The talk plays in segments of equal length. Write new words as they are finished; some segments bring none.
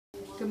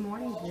Good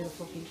morning,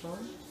 beautiful people.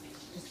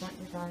 Just want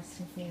you guys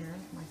to hear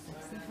my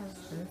sexy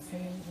husband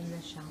singing in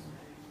the shower.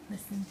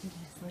 Listen to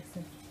this,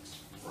 listen.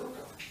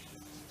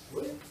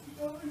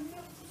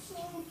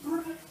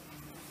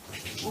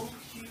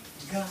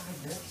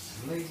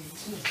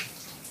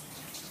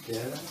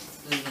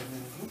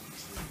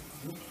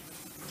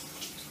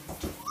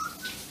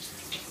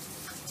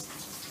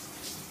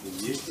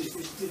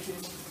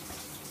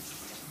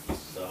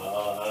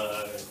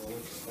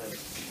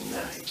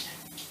 Night.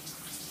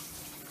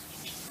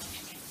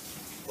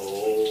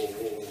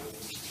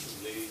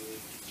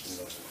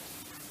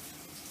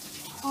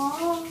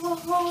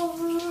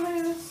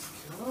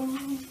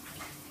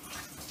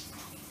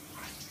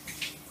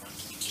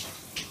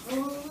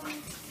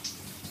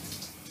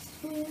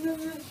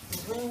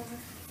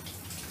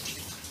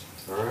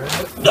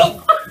 Alright.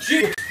 No!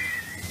 Shit!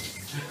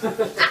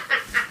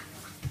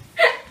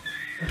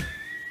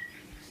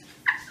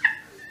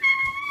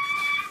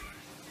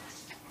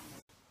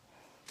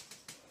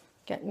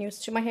 Getting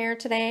used to my hair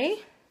today.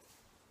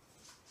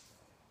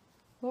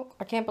 Look,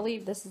 I can't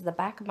believe this is the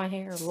back of my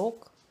hair.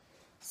 Look.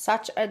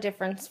 Such a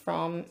difference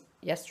from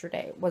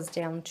yesterday. It was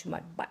down to my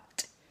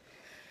butt.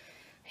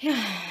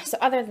 Yeah, so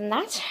other than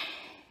that,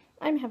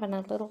 I'm having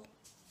a little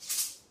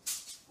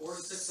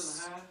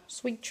 46.5.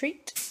 sweet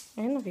treat.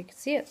 I don't know if you can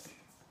see it.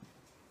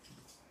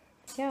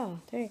 Yeah,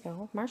 there you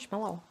go.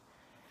 Marshmallow.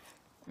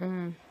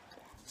 Yummy,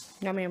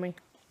 yummy.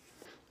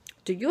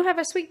 Do you have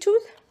a sweet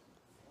tooth?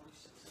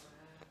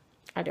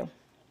 I do.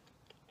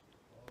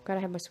 Gotta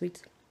have my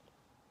sweets.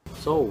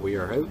 So we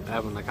are out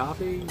having a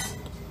coffee,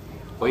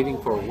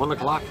 waiting for 1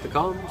 o'clock to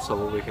come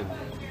so we can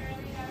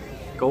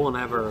go and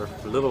have our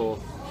little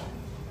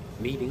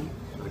meeting,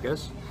 I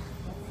guess.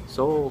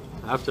 So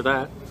after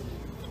that,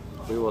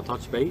 we will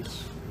touch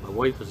base. My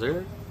wife is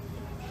there.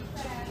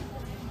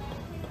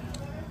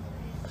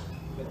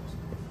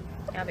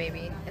 Yeah,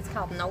 baby. It's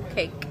called no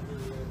cake.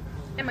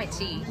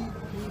 MIT.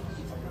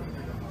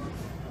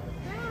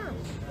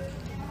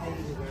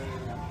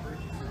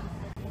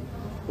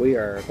 We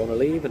are going to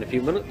leave in a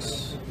few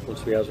minutes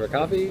once we have our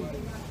coffee,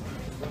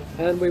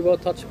 and we will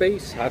touch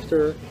base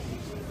after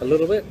a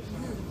little bit.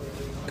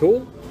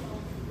 Cool?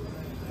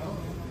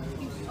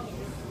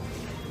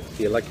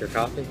 Do you like your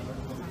coffee?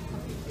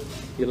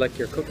 Do you like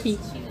your cookie?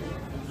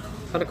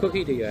 What kind of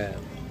cookie do you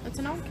have? It's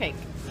an oat cake.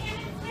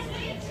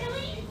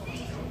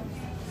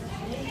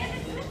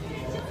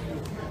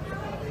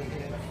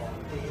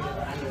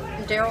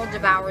 Daryl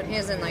devoured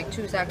his in like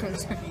 2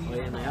 seconds.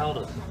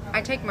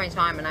 I take my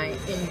time and I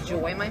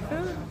enjoy my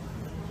food.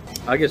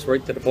 I guess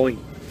right to the point.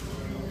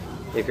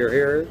 If you're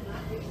here,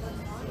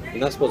 you're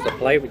not supposed to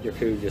play with your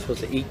food, you're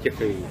supposed to eat your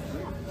food.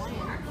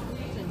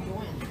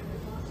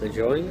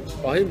 Enjoying it?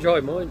 Well, I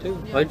enjoy mine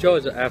too. Yeah. I enjoy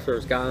it after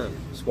it's gone.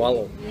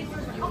 Swallow. You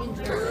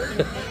enjoy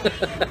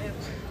it.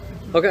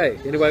 Okay,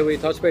 anyway, we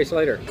touch base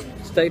later.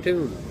 Stay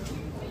tuned.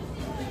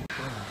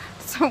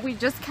 So we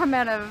just come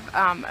out of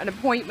an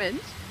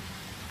appointment.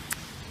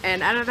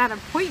 And out of that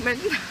appointment,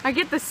 I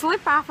get the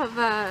slip off of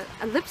a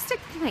lipstick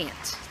plant.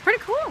 It's pretty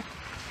cool.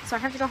 So I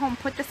have to go home,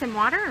 put this in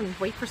water, and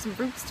wait for some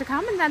roots to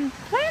come, and then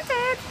plant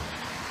it.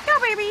 Go,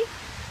 baby.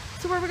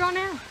 So where are we going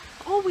now?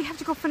 Oh, we have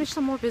to go finish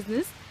some more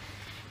business.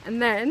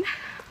 And then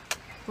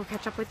we'll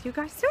catch up with you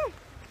guys soon.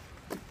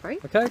 Right?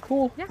 Okay,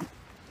 cool. Yeah.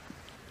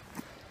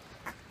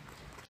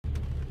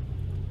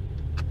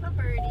 Hi,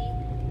 birdie.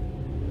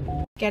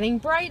 Getting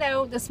bright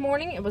out this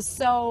morning. It was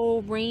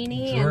so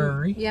rainy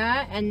and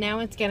yeah, and now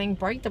it's getting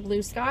bright. The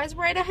blue sky's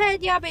right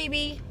ahead. Yeah,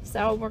 baby.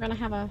 So we're gonna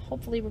have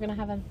hopefully we're gonna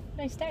have a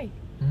nice day.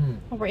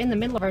 Well, we're in the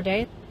middle of our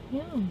day.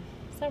 Yeah.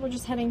 So we're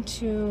just heading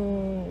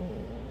to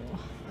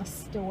a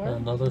store.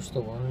 Another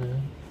store, yeah.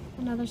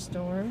 Another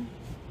store.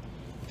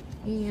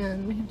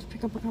 And we have to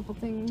pick up a couple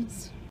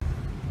things.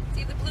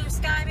 See the blue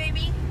sky,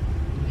 baby?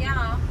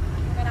 Yeah.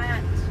 Look at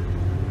that.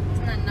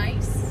 Isn't that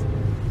nice?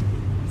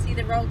 See,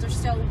 the roads are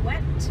still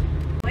wet.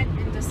 Wet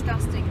and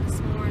disgusting this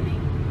morning.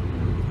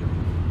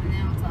 And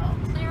now it's all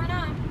clearing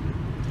up.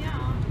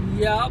 Yeah.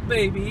 Yeah,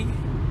 baby.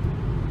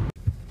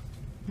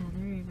 Yeah,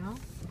 there you go.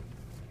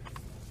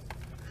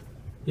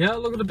 Yeah,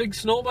 look at the big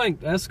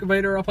snowbank. The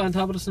excavator up on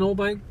top of the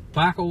snowbank.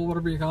 Backhoe,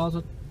 whatever you call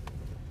it.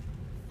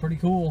 Pretty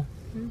cool.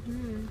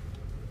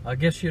 I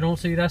guess you don't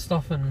see that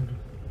stuff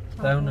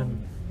down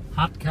in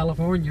hot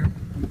California.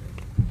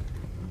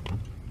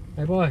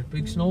 Hey boy,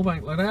 big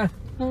snowbank like that.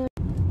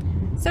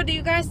 So do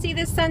you guys see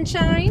this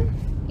sunshine?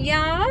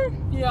 Yeah?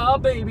 Yeah,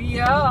 baby,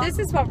 yeah. This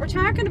is what we're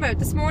talking about.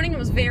 This morning it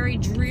was very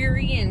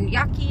dreary and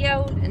yucky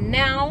out, and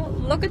now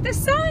look at the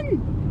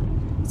sun.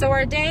 So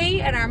our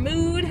day and our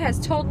mood has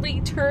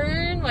totally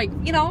turned, like,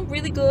 you know,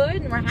 really good,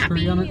 and we're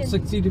happy.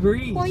 360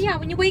 degrees. Well, yeah,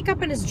 when you wake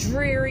up and it's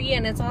dreary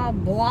and it's all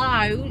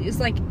blah, it's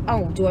like,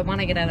 oh, do I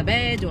want to get out of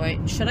bed?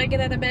 Should I get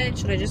out of bed?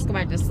 Should I just go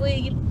back to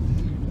sleep?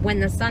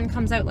 When the sun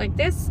comes out like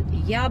this,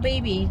 yeah,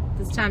 baby,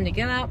 it's time to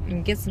get up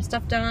and get some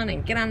stuff done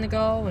and get on the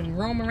go and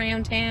roam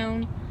around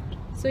town.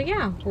 So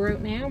yeah, we're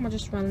out now and we're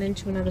just running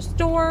into another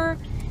store.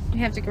 We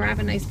have to grab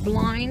a nice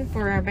blind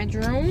for our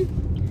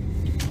bedroom.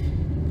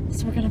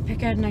 So we're gonna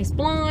pick out a nice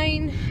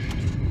blind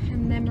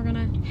and then we're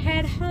gonna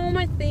home,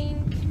 I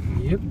think.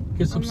 Yep,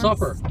 get some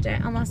supper.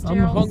 Unless I'm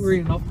hungry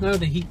enough now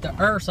to heat the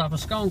arse off a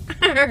skunk.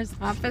 Arse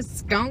off a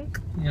skunk.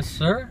 Yes,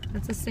 sir.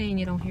 That's a saying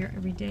you don't hear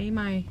every day,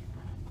 my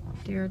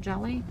dear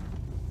Jolly.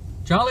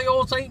 Jolly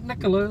old St.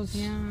 Nicholas.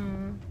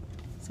 Yeah.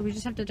 So we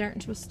just have to dart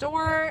into a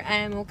store,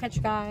 and we'll catch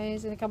you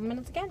guys in a couple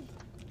minutes again.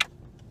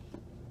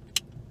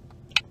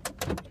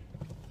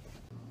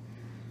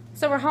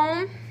 So we're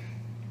home.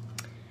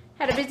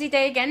 Had a busy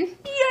day again.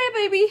 Yeah,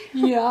 baby.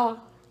 Yeah.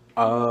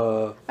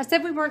 I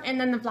said we weren't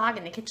ending the vlog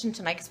in the kitchen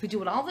tonight because we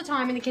do it all the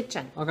time in the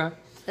kitchen. Okay.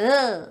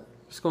 Ugh.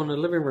 Let's go in the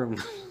living room.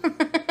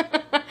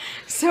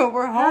 So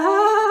we're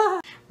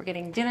home. We're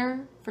getting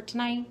dinner for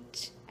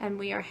tonight, and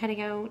we are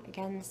heading out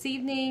again this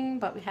evening,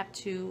 but we have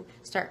to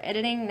start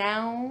editing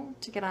now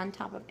to get on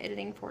top of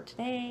editing for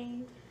today.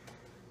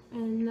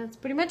 And that's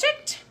pretty much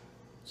it.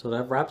 So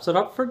that wraps it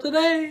up for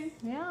today.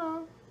 Yeah.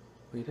 What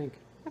do you think?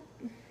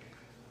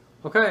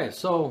 Okay,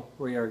 so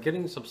we are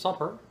getting some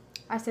supper.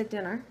 I said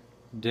dinner.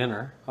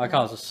 Dinner. I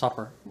call it a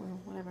supper. Well,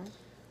 whatever.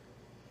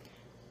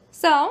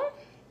 So,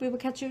 we will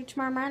catch you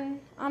tomorrow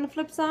morning on the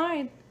flip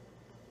side.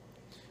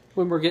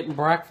 When we're getting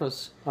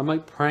breakfast, I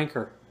might prank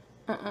her.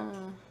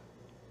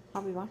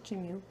 I'll be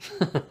watching you.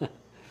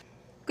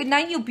 Good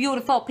night, you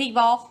beautiful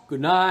people.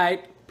 Good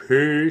night.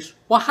 Peace.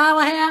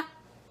 Wahala.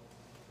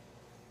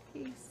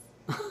 Peace.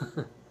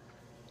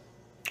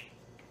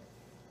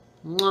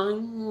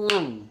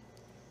 Night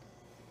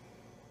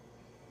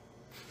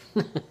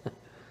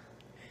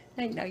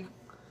Night, night.